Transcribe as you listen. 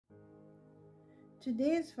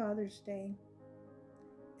Today is Father's Day,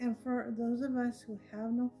 and for those of us who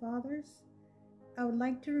have no fathers, I would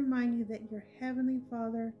like to remind you that your Heavenly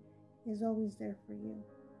Father is always there for you.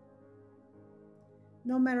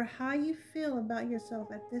 No matter how you feel about yourself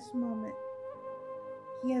at this moment,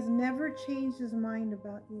 He has never changed His mind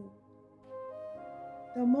about you.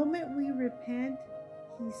 The moment we repent,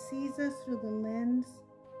 He sees us through the lens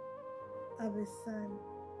of His Son.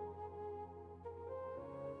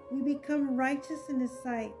 We become righteous in His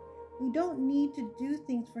sight. We don't need to do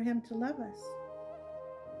things for Him to love us.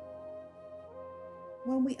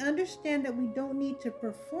 When we understand that we don't need to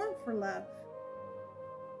perform for love,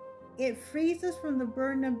 it frees us from the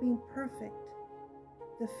burden of being perfect,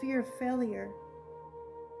 the fear of failure,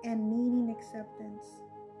 and needing acceptance.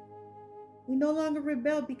 We no longer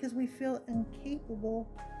rebel because we feel incapable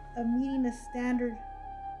of meeting a standard.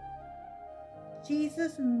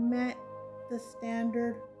 Jesus met the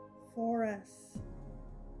standard for us.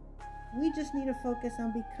 We just need to focus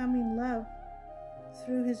on becoming love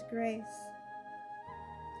through His grace.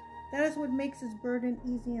 That is what makes His burden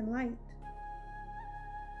easy and light.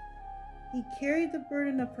 He carried the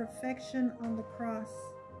burden of perfection on the cross.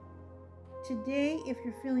 Today, if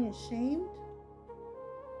you're feeling ashamed,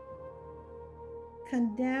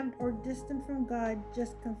 condemned, or distant from God,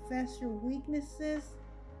 just confess your weaknesses,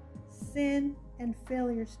 sin, and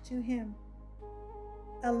failures to Him.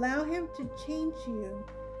 Allow Him to change you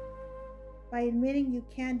by admitting you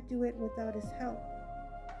can't do it without His help.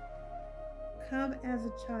 Come as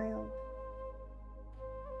a child.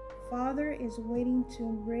 Father is waiting to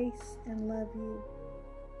embrace and love you.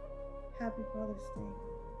 Happy Father's Day.